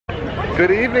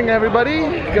Good evening, everybody.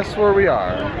 Guess where we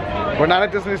are? We're not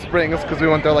at Disney Springs because we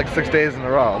went there like 6 days in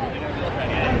a row.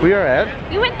 We are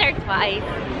at... We went there twice.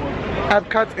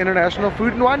 EPCOT's International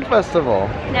Food and Wine Festival.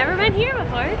 Never been here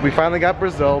before. We finally got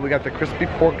Brazil. We got the crispy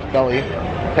pork belly.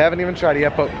 Haven't even tried it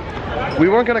yet, but we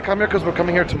weren't gonna come here because we're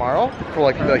coming here tomorrow for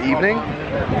like the evening.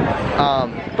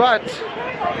 But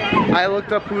I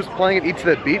looked up who's playing at Eats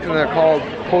That Beat, and they're called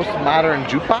Postmodern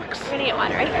Jukebox. We're gonna get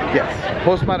one, right? Yes,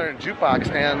 Postmodern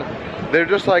Jukebox, and they're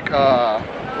just like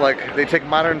they take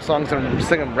modern songs and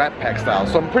sing them Rat Pack style.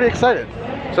 So I'm pretty excited.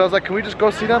 So I was like, can we just go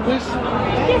see them, please?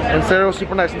 Yes. And Sarah was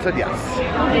super nice and said yes.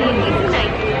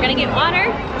 We're gonna get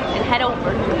water and head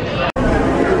over.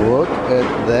 Look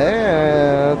at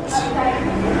that.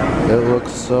 It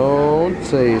looks so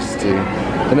tasty.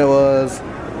 And it was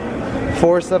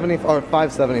 $4.70 or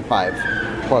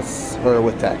 $5.75 plus or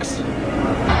with tax.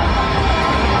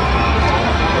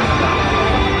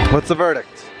 What's the verdict?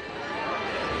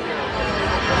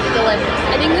 Delicious.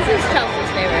 I think this is Chelsea's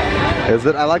favorite. Is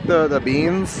it? I like the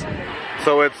beans.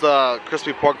 So it's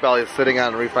crispy pork belly sitting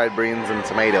on refried beans and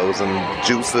tomatoes and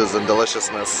juices and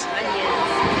deliciousness.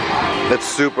 Onions. It's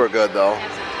super good though.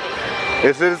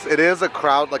 It is a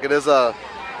crowd, like it is a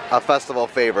festival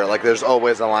favorite. Like there's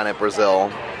always a line at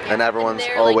Brazil and everyone's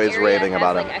always raving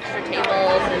about it. Like extra tables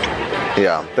and...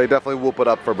 Yeah, they definitely whoop it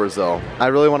up for Brazil. I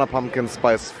really want a pumpkin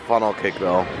spice funnel cake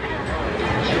though.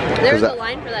 There's a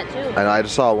line for that too. And I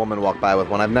just saw a woman walk by with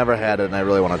one. I've never had it and I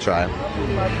really want to try.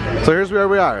 So here's where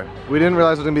we are. We didn't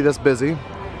realize it was going to be this busy.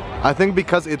 I think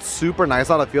because it's super nice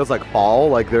out, it feels like fall.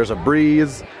 Like there's a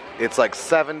breeze. It's like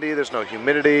 70, there's no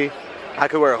humidity. I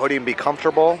could wear a hoodie and be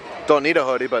comfortable. Don't need a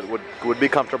hoodie, but would be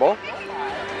comfortable.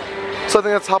 So I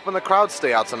think that's helping the crowd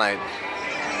stay out tonight.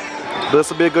 But this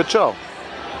will be a good show.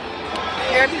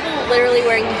 There are people literally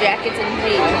wearing jackets and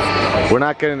jeans. We're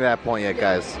not getting to that point yet,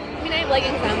 guys. I mean, I have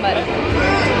leggings on, but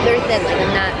they're thin. Like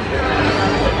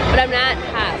I'm not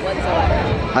hot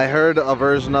whatsoever. I heard a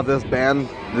version of this band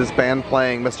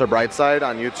playing Mr. Brightside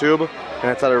on YouTube,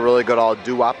 and it's at a really good all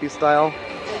doo-woppy style.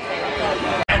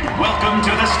 And welcome to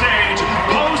the stage,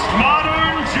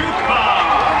 Postmodern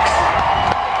Jukebox.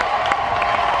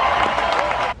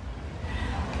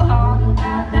 All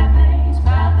about that bass,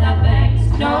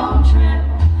 don't trip.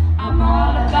 I'm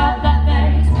all about that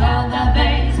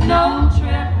bass, no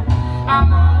trip.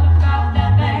 I'm all about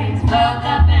that bass,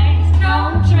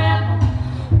 no trip.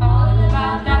 All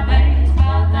about that bass,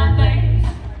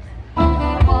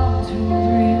 One, two,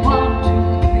 three, one,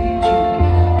 two, three, drink.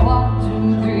 1,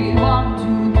 2, 3, 1,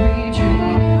 2, 3,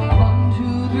 drink. 1,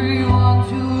 2, 3, 1,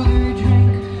 2, 3,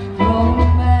 drink. Roll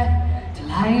back till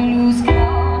I lose count.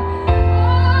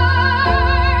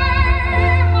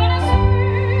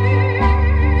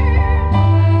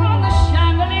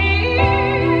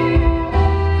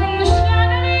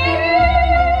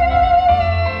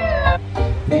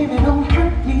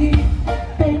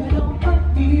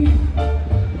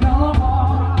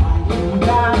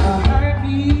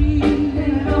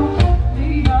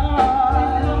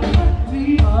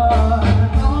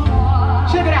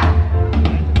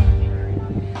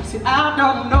 I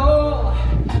don't know,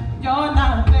 you're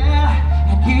not there.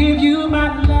 I give you my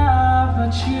love,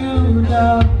 but you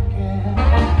don't care.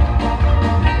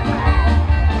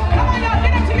 Come on, y'all,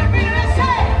 get up to your feet and let's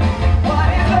say,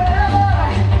 whatever,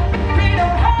 baby,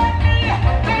 don't hurt me,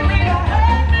 baby, don't hurt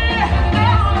me, no.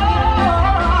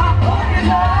 What is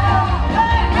love?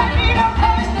 Hey, baby, don't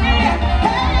hurt me,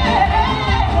 hey,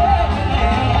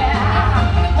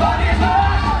 what is love?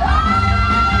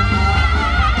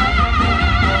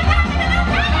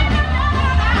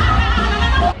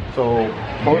 So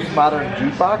Postmodern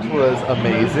Jukebox was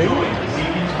amazing.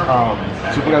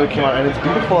 Super glad we came out, and it's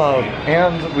beautiful out.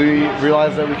 And we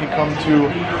realized that we could come to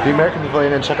the American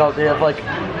Pavilion and check out. They have like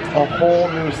a whole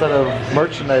new set of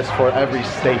merchandise for every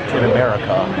state in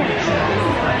America.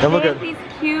 And look at these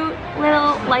cute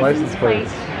little license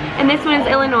plates. And this one is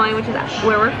Illinois, which is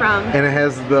where we're from. And it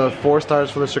has the 4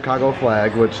 stars for the Chicago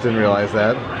flag, which didn't realize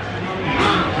that.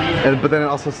 But then it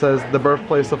also says the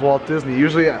birthplace of Walt Disney.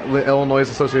 Usually Illinois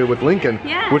is associated with Lincoln,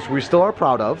 which we still are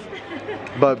proud of.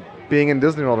 But being in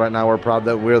Disney World right now, we're proud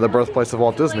that we're the birthplace of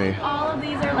Walt Disney. Like, all of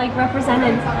these are like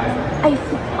represented. Oh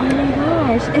my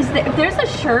gosh! If there's a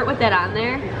shirt with that on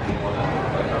there,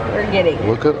 we're getting it.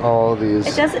 Look at all these.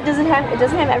 It doesn't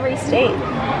have every state.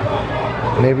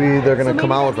 Maybe they're gonna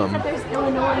come out with them. There's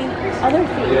Illinois other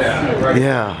things too.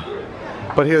 Yeah.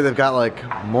 But here they've got like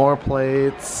more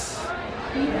plates.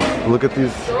 Look at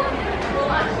these.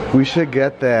 We should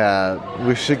get that.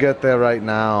 We should get that right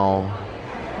now.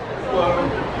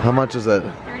 How much is it?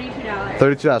 $32.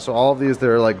 $32. So all of these,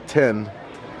 they're like 10.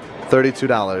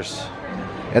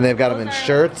 $32. And they've got them in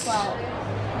shirts.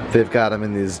 They've got them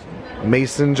in these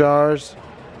mason jars.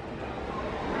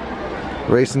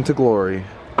 Racing to glory.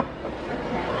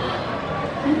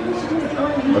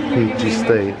 A peachy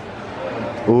state.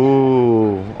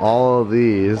 Ooh, all of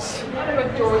these.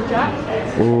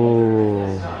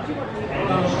 Ooh.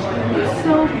 It's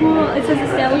so cool. It says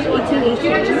established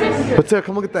 1818. But Sarah,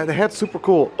 come look at that. The hat's super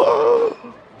cool. Oh.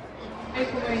 I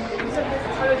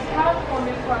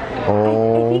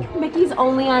think Mickey's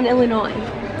only on Illinois.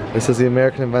 This is the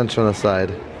American invention on the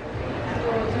side.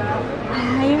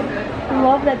 I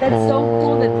love that. That's so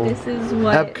cool that this is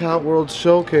what. EPCOT World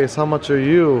Showcase. How much are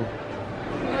you?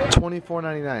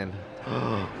 $24.99.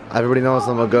 Everybody knows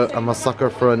I'm a sucker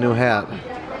for a new hat.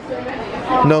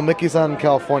 No, Mickey's on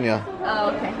California. Oh,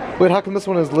 okay. Wait, how come this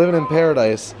one is Living in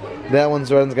Paradise? That one's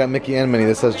red and's got Mickey and Minnie.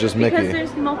 This says just Mickey. Because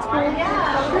there's multiple.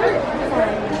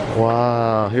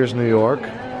 Wow, here's New York.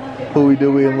 Huey,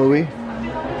 Dewey, and Louie.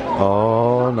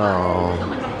 Oh no.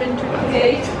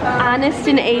 Honest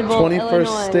and able. 21st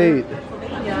Illinois. state.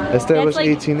 Established That's like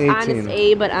 1818. Honest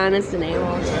A, but honest and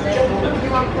able.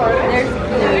 There's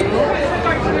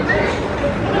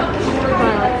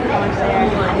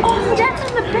oh, that's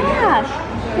on the back.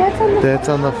 That's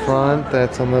on the front.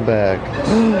 That's on the back.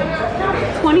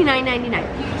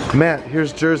 $29.99. Matt,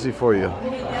 here's Jersey for you.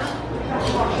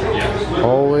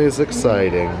 Always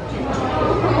exciting.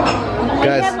 They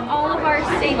Guys, have all of our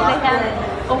states. They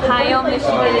have Ohio,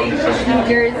 Michigan, New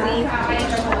Jersey.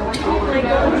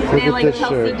 They have like this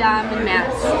Chelsea, shirt. Dom, and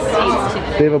Matt's states too.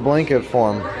 they have a blanket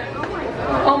for him.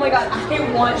 Oh my god, I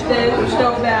want this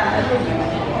so bad.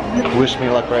 Wish me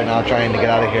luck right now trying to get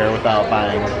out of here without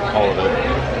buying all of it.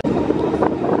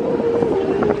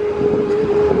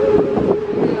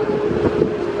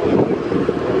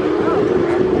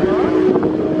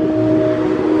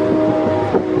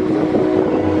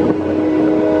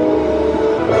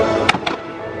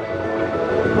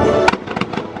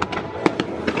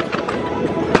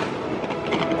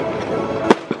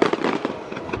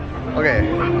 Okay,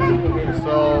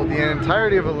 so the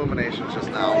entirety of Illuminations just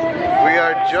now, we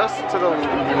are just to the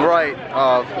right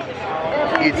of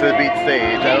Eat to the Beat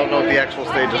stage. I don't know what the actual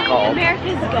stage is called.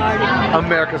 America's Garden.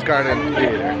 America's Garden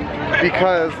Theater.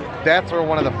 Because that's where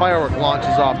one of the firework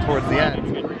launches off towards the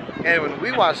end. And when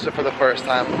we watched it for the first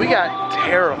time, we got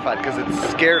terrified because it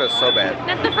scared us so bad.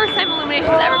 Not the first time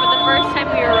Illuminations ever, but the first time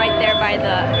we were right there by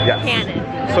the cannon.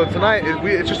 So tonight,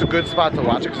 it's just a good spot to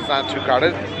watch it because it's not too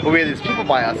crowded. But we had these people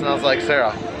by us, and I was like,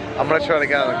 Sarah, I'm gonna try to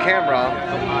get on the camera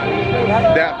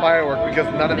that firework because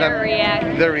none of them,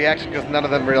 their reaction, because none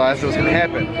of them realized it was gonna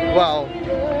happen. Well,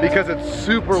 because it's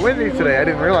super windy today, I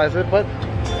didn't realize it, but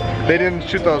they didn't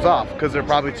shoot those off because they're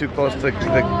probably too close to the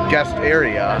guest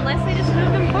area. Unless they just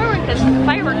moved them forward because the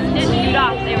fireworks didn't shoot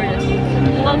off, they were just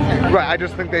closer. Right, I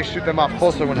just think they shoot them off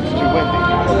closer when it's too windy.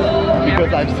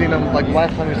 Because I've seen them, like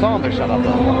last time we saw them, they shut off.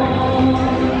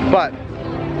 But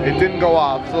it didn't go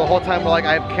off. So the whole time we're like,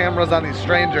 I have cameras on these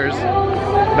strangers.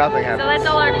 Nothing happened. So that's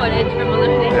all our footage from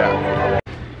Illuminations. Yeah.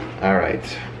 All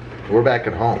right, we're back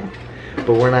at home,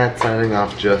 but we're not signing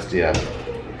off just yet.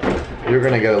 You're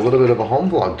gonna get a little bit of a home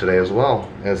vlog today as well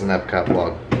as an EPCOT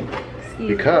vlog.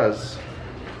 Because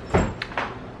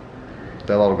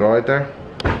that little girl right there,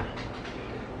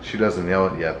 she doesn't know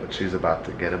it yet, but she's about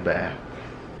to get a bath.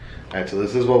 All right, so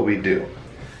this is what we do.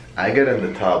 I get in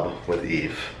the tub with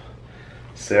Eve.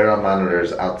 Sarah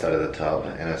monitors outside of the tub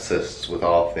and assists with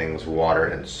all things water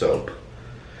and soap.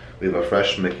 We have a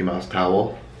fresh Mickey Mouse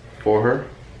towel for her.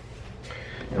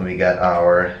 And we got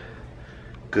our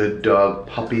Good Dog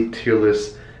Puppy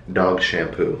Tearless Dog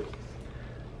Shampoo.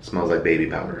 Smells like baby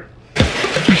powder.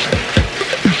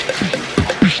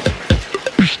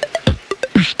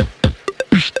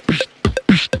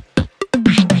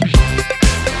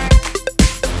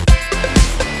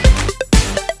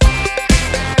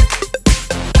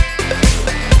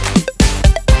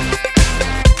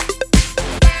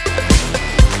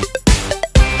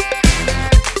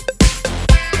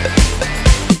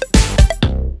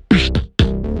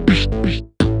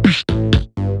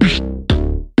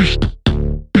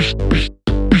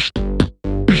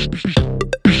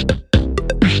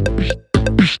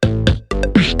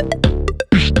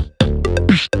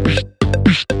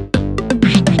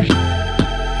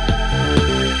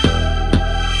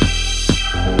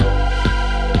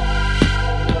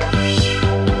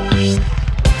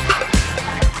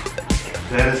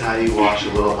 That is how you wash a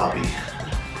little hubby.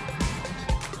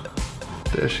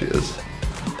 There she is.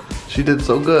 She did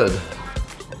so good.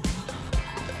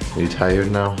 Are you tired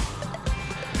now?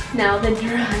 Now the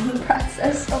drying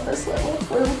process of this little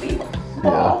floopy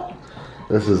ball. Yeah.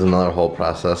 This is another whole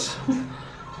process.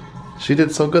 She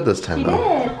did so good this time though. She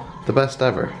did. The best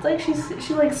ever. It's like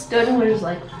she like stood and was just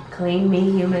like, clean me,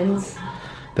 humans.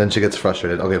 Then she gets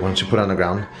frustrated. Okay, why don't you put her on the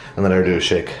ground and let her do a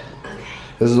shake. Okay.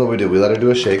 This is what we do. We let her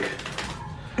do a shake.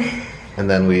 And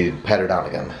then we pat her down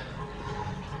again.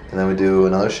 And then we do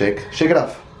another shake. Shake it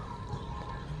off.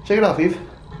 Shake it off, Eve.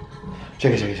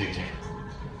 Shake it, shake it, shake it, shake it.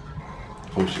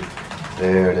 Oh shoot.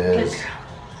 There it is.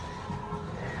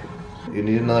 You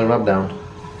need another rub down.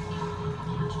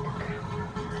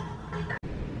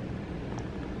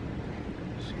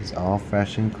 She's all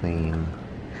fresh and clean.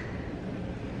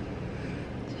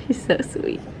 She's so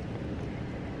sweet.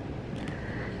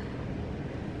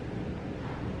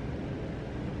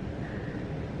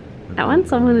 I want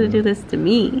someone to do this to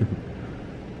me.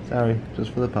 Sorry,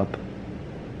 just for the pup.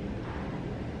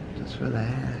 Just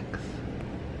relax.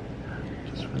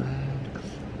 Just relax.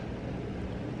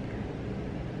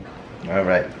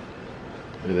 Alright.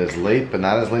 It is late, but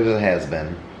not as late as it has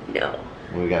been. No.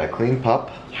 We got a clean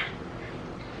pup. Yeah.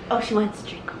 Oh, she wants to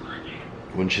drink water.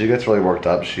 When she gets really worked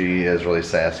up, she is really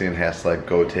sassy and has to like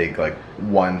go take like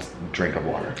one drink of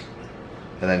water.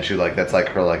 And then she like, that's like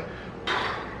her like,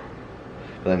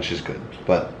 but then she's good.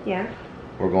 But yeah,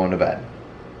 we're going to bed.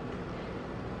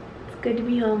 It's good to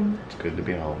be home. It's good to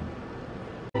be home.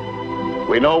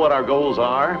 We know what our goals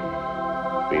are.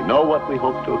 We know what we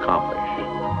hope to accomplish.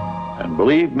 And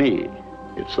believe me,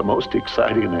 it's the most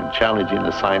exciting and challenging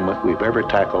assignment we've ever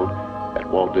tackled at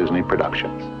Walt Disney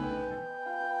Productions.